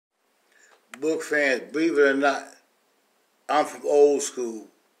book fans, believe it or not, I'm from old school.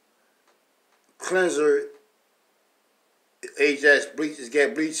 Cleanser, Ajax bleach, it's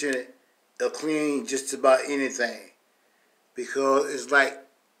got bleach in it. It'll clean just about anything because it's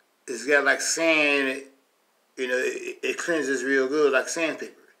got like sand in it. You know, it cleanses real good like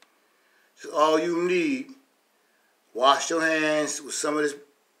sandpaper. So all you need, wash your hands with some of this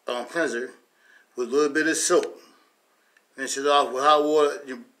cleanser with a little bit of soap. Rinse it off with hot water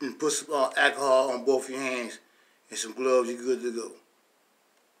and put some alcohol on both your hands and some gloves, you're good to go.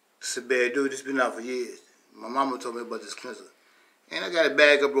 It's a bad dude. It's been out for years. My mama told me about this cleanser. And I got a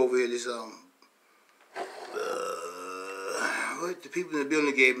bag up over here. This what the people in the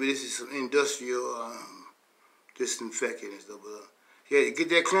building gave me. This is some industrial disinfectant and stuff. Yeah, get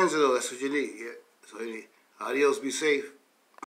that cleanser though. That's what you need. Yeah, that's what you need. Adios. Be safe.